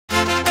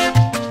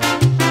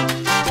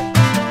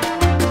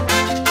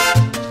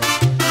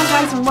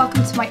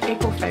to my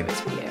April favourites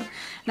video.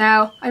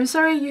 Now, I'm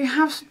sorry, you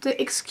have to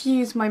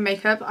excuse my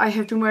makeup. I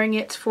have been wearing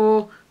it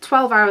for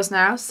 12 hours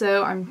now,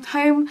 so I'm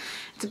home.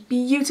 It's a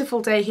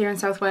beautiful day here in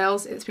South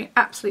Wales. It's been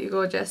absolutely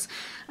gorgeous.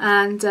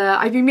 And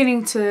I've been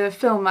meaning to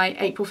film my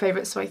April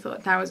favourites, so I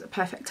thought now was a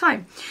perfect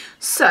time.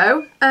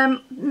 So,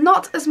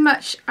 not as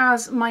much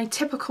as my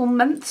typical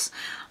months.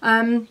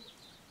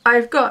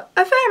 I've got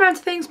a fair amount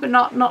of things, but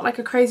not like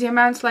a crazy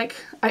amount like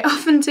I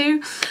often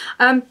do.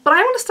 But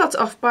I want to start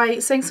off by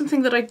saying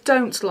something that I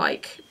don't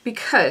like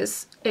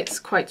because it's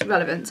quite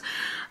relevant.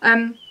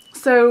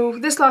 So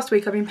this last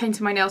week I've been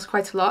painting my nails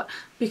quite a lot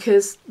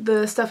because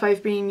the stuff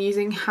I've been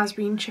using has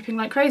been chipping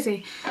like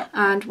crazy.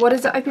 And what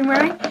is it I've been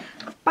wearing?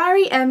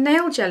 Barry M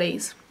nail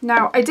jellies.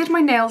 Now, I did my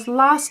nails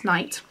last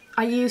night.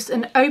 I used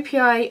an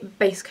OPI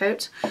base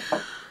coat.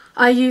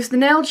 I used the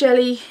nail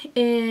jelly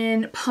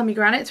in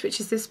pomegranate,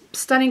 which is this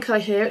stunning colour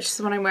here, which is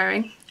the one I'm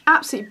wearing.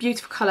 Absolutely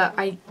beautiful colour.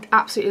 I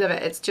absolutely love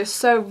it. It's just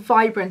so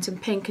vibrant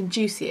and pink and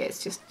juicy.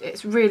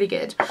 It's really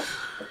good.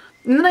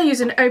 And then I use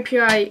an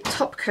OPI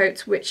top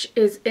coat, which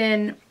is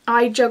in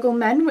I Juggle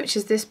Men, which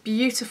is this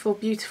beautiful,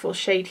 beautiful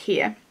shade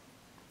here,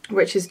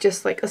 which is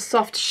just like a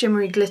soft,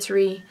 shimmery,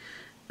 glittery,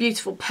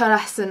 beautiful,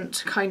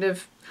 pearlescent kind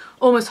of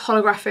almost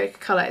holographic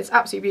colour. It's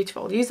absolutely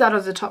beautiful. I'll use that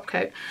as a top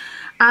coat.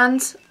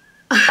 And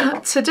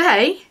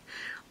today,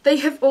 they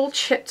have all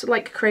chipped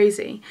like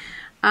crazy.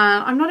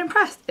 I'm not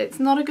impressed. It's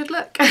not a good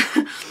look.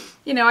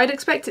 You know, I'd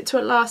expect it to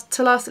last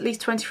at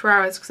least 24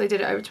 hours because I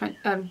did it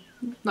over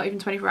not even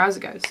 24 hours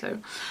ago. So,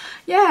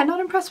 yeah, not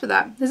impressed with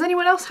that. Has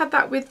anyone else had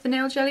that with the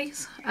nail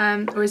jellies?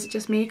 Or is it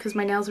just me because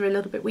my nails are a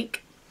little bit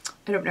weak?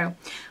 I don't know.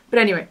 But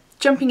anyway,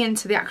 jumping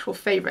into the actual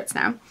favourites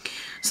now.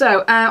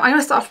 So, I'm going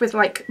to start off with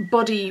like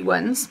body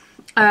ones.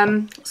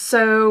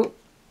 So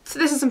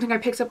this is something I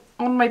picked up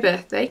on my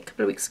birthday a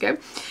couple of weeks ago.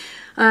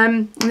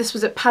 And this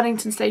was at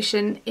Paddington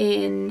Station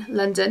in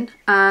London.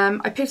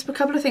 I picked up a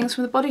couple of things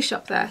from the Body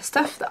Shop there.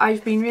 Stuff that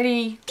I've been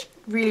really,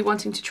 really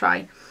wanting to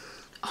try.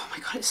 Oh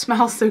my god, it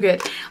smells so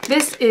good.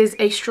 This is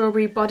a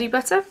strawberry body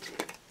butter.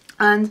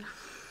 And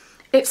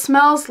it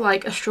smells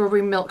like a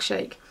strawberry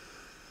milkshake.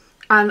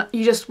 And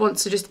you just want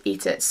to just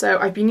eat it. So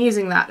I've been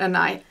using that and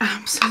I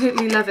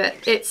absolutely love it.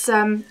 It's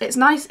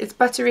nice, it's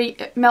buttery,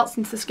 it melts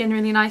into the skin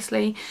really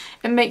nicely.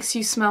 It makes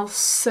you smell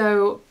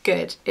so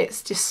good.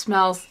 It just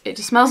smells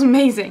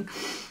amazing.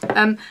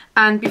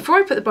 And before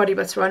I put the body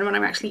butter on, when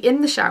I'm actually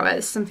in the shower,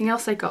 there's something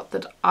else I got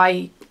that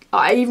I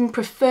even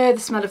prefer the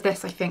smell of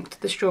this, I think,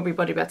 to the strawberry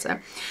body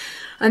butter.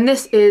 And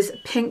this is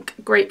Pink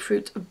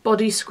Grapefruit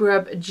Body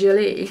Scrub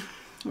Jelly,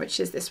 which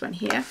is this one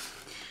here.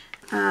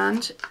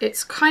 And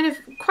it's kind of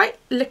quite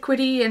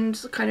liquidy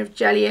and kind of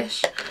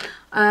jellyish.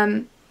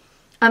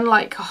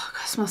 Unlike, oh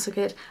god, it smells so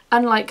good.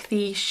 Unlike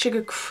the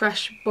Sugar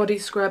Crush Body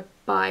Scrub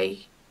by,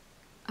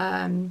 what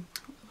are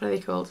they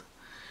called?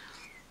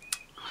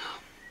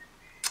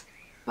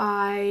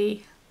 By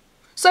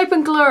Soap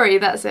and Glory,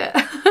 that's it.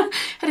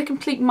 Had a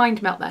complete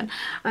mind melt then.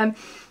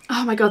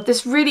 Oh my god,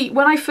 this really,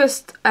 when I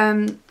first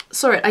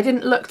saw it, I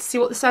didn't look to see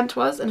what the scent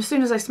was. And as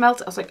soon as I smelled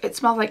it, I was like, it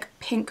smells like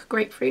pink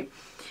grapefruit.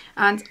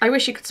 And I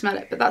wish you could smell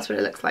it, but that's what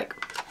it looks like.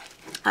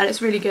 And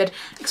it's really good.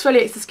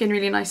 Exfoliates the skin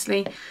really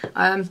nicely,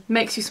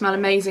 makes you smell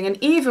amazing. And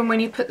even when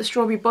you put the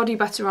strawberry body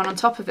butter on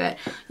top of it,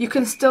 you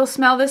can still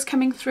smell this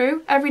coming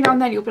through. Every now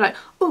and then you'll be like,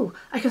 oh,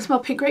 I can smell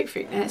pink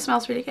grapefruit, and it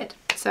smells really good.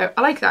 So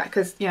I like that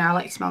because, you know, I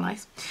like to smell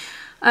nice.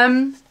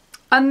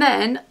 And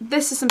then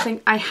this is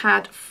something I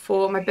had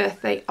for my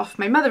birthday off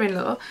my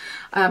mother-in-law,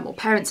 or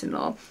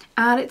parents-in-law,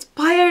 and it's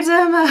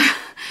Bioderma.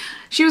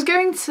 She was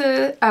going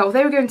to,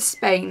 they were going to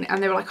Spain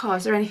and they were like, oh,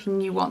 is there anything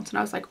you want? And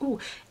I was like, oh,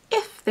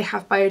 if they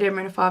have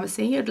Bioderma in a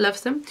pharmacy, I'd love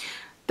some.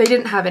 They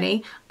didn't have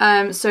any,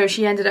 so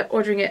she ended up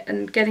ordering it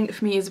and getting it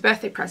for me as a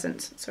birthday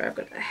present. Sorry, I've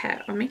got a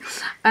hair on me.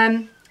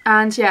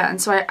 And yeah,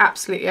 and so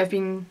I've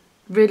been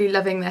really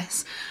loving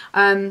this.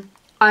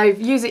 I've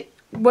used it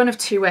one of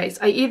two ways.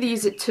 I either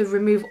use it to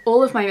remove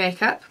all of my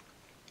makeup,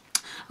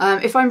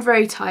 if I'm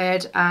very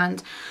tired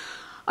and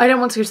I don't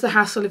want to go to the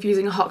hassle of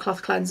using a hot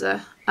cloth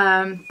cleanser,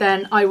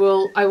 then I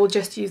will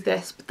just use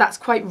this, but that's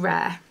quite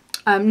rare.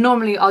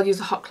 Normally I'll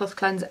use a hot cloth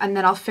cleanser and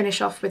then I'll finish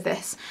off with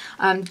this,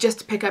 just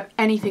to pick up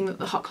anything that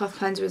the hot cloth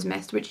cleanser has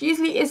missed, which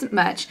usually isn't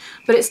much,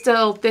 but it's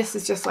still, this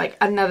is just like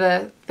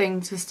another thing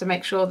just to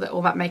make sure that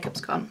all that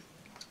makeup's gone.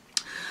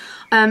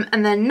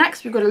 And then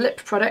next we've got a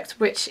lip product,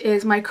 which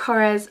is my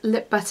Korres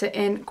lip butter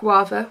in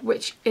Guava,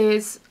 which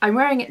is, I'm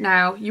wearing it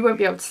now. You won't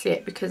be able to see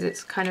it because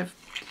it's kind of,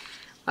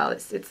 well,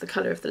 it's the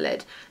colour of the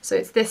lid. So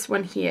it's this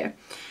one here.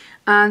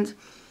 And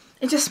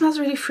it just smells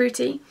really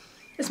fruity.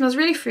 It smells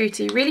really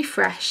fruity, really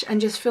fresh, and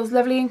just feels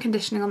lovely and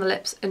conditioning on the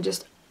lips, and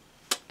just,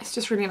 it's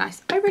just really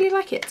nice. I really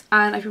like it,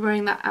 and I've been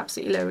wearing that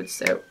absolutely loads,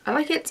 so I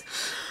like it.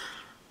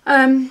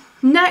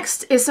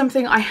 Next is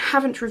something I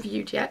haven't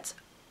reviewed yet,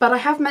 but I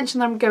have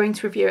mentioned that I'm going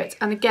to review it,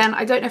 and again,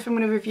 I don't know if I'm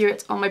going to review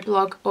it on my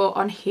blog or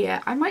on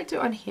here. I might do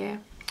it on here.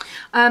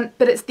 But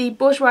it's the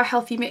Bourjois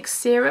Healthy Mix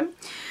Serum.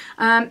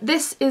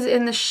 This is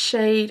in the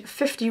shade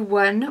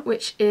 51,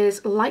 which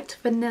is light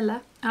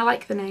vanilla. I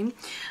like the name.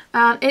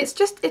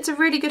 It's a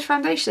really good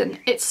foundation.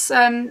 It's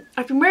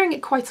I've been wearing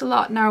it quite a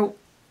lot now.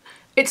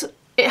 It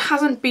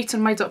hasn't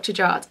beaten my Dr.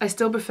 Jart. I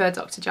still prefer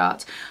Dr.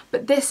 Jart,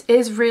 but this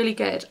is really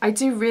good. I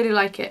do really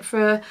like it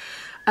for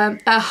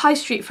a high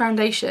street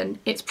foundation.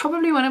 It's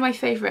probably one of my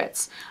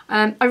favourites.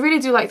 I really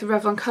do like the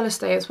Revlon Colour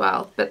Stay as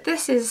well, but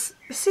this is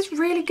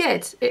really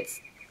good.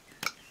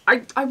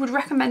 I would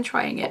recommend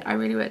trying it. I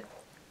really would.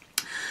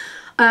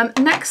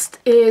 Next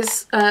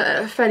is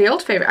a fairly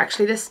old favourite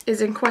actually. This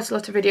is in quite a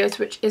lot of videos,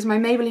 which is my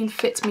Maybelline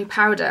Fit Me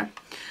powder.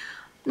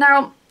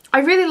 Now, I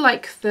really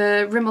like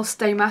the Rimmel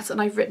Stay Matte,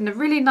 and I've written a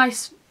really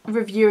nice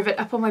review of it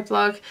up on my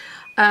blog,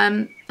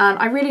 and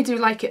I really do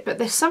like it, but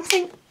there's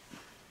something,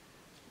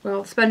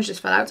 well, the sponge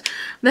just fell out.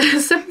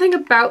 There's something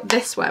about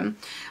this one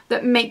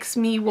that makes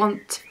me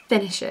want to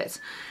finish it.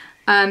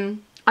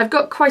 I've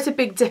got quite a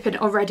big dip in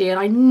it already, and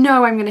I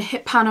know I'm going to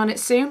hit pan on it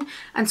soon,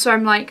 and so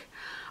I'm like,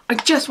 I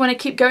just want to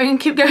keep going and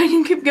keep going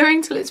and keep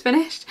going till it's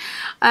finished.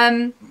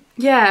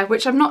 Yeah,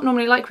 which I'm not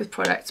normally like with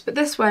products, but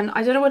this one,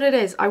 I don't know what it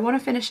is. I want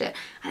to finish it,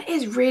 and it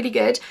is really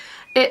good.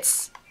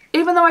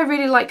 Even though I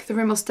really like the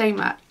Rimmel Stay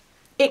Matte,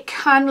 it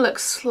can look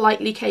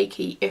slightly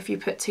cakey if you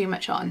put too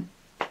much on.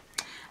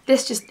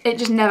 It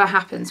just never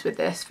happens with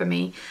this for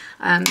me.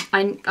 I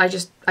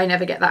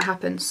never get that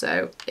happen,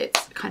 so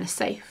it's kind of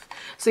safe.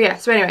 So yeah,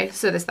 so anyway,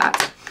 so there's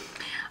that.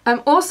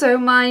 Also,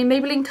 my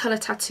Maybelline Colour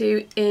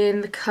Tattoo in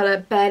the colour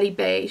Barely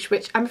Beige,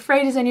 which I'm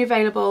afraid is only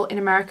available in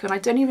America, and I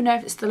don't even know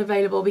if it's still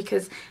available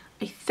because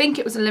I think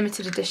it was a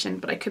limited edition,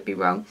 but I could be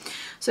wrong.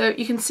 So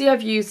you can see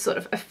I've used sort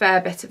of a fair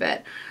bit of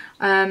it.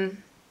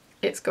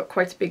 It's got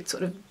quite a big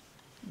sort of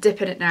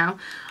dip in it now.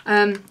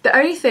 The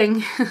only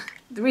thing,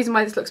 the reason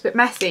why this looks a bit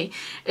messy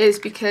is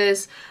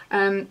because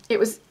it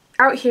was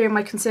out here in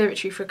my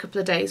conservatory for a couple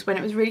of days when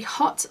it was really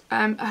hot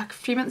a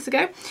few months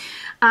ago,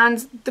 and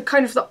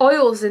the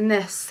oils in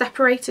this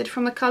separated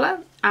from the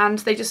colour and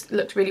they just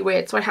looked really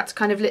weird, so I had to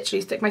kind of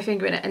literally stick my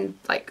finger in it and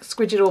like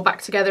squidge it all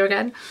back together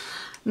again.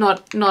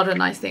 Not a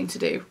nice thing to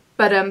do,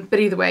 but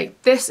either way,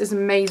 this is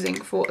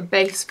amazing for a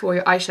base for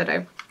your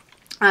eyeshadow.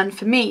 And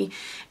for me,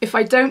 if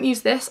I don't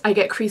use this, I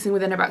get creasing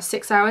within about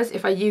 6 hours.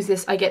 If I use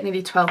this, I get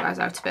nearly 12 hours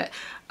out of it,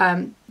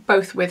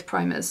 both with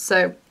primers.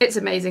 So it's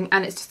amazing,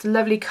 and it's just a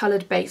lovely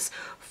coloured base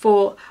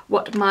for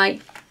what my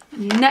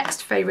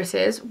next favourite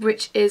is,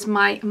 which is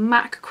my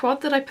MAC quad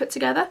that I put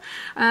together.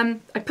 I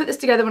put this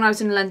together when I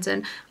was in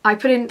London. I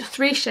put in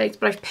 3 shades,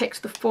 but I've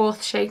picked the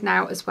 4th shade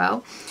now as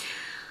well.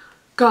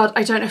 God,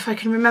 I don't know if I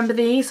can remember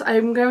these.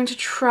 I'm going to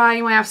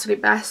try my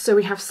absolute best. So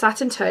we have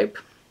Satin Taupe.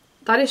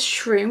 That is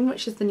Shroom,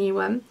 which is the new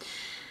one.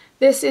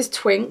 This is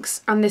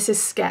Twinks, and this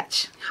is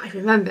Sketch. I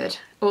remembered.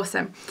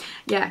 Awesome.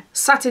 Yeah,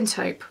 Satin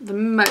Taupe, the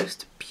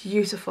most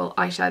beautiful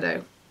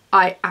eyeshadow.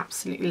 I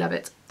absolutely love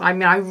it. I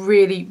mean, I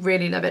really,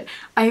 really love it.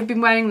 I have been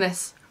wearing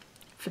this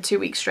for 2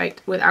 weeks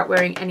straight without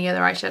wearing any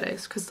other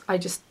eyeshadows because I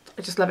just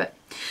love it.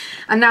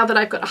 And now that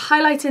I've got a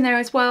highlight in there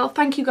as well,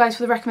 thank you guys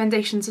for the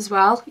recommendations as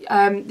well.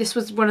 This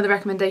was one of the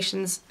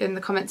recommendations in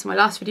the comments in my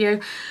last video.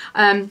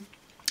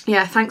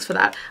 Yeah, thanks for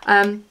that.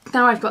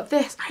 Now I've got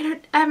this. I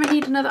don't ever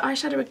need another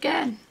eyeshadow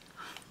again.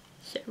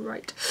 Yeah,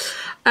 right.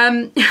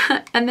 And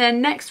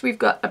then next we've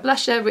got a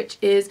blusher, which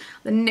is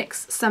the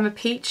NYX Summer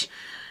Peach.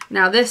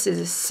 Now this is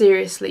a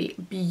seriously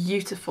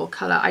beautiful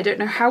colour. I don't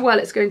know how well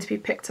it's going to be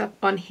picked up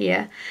on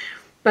here,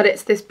 but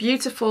it's this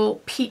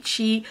beautiful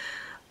peachy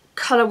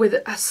colour with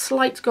a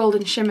slight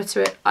golden shimmer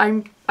to it.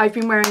 I've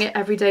been wearing it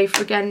every day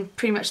for, again,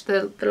 pretty much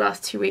the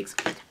last 2 weeks.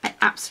 I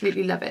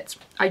absolutely love it.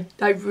 I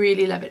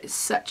really love it. It's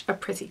such a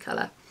pretty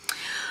colour.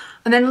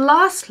 And then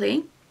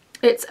lastly,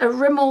 it's a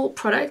Rimmel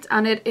product,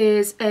 and it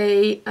is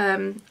a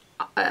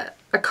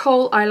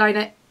kohl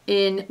eyeliner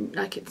in,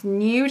 like, it's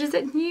nude. Is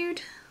it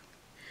nude?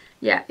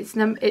 Yeah, it's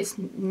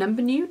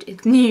number nude.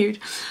 It's nude,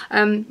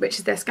 which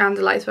is their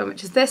Scandalized one,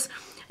 which is this.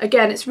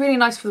 Again, it's really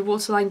nice for the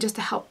waterline, just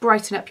to help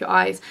brighten up your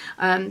eyes.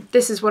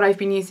 This is what I've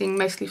been using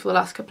mostly for the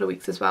last couple of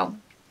weeks as well.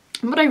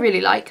 And what I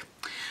really like,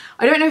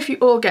 I don't know if you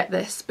all get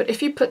this, but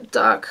if you put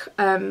dark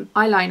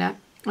eyeliner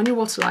on your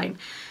waterline,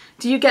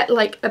 do you get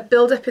like a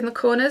build-up in the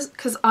corners?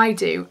 Because I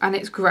do, and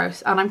it's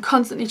gross, and I'm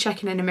constantly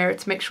checking in a mirror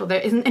to make sure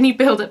there isn't any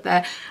build-up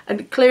there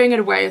and clearing it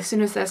away as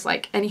soon as there's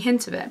like any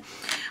hint of it.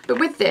 But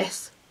with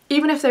this,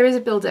 even if there is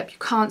a build-up, you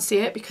can't see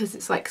it because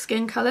it's like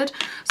skin coloured.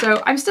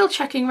 So I'm still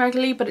checking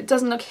regularly, but it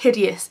doesn't look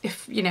hideous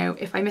if, you know,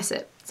 if I miss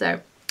it. So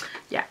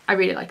yeah, I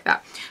really like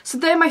that. So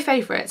they're my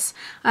favourites.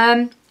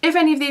 If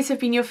any of these have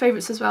been your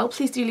favourites as well,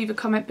 please do leave a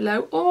comment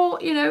below, or,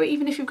 you know,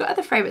 even if you've got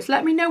other favourites,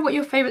 let me know what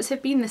your favourites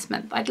have been this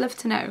month. I'd love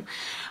to know.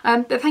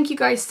 But thank you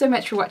guys so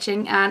much for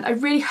watching, and I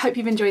really hope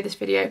you've enjoyed this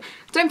video.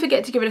 Don't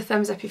forget to give it a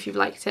thumbs up if you've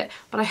liked it,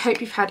 but I hope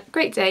you've had a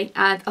great day,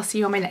 and I'll see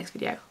you on my next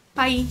video.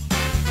 Bye!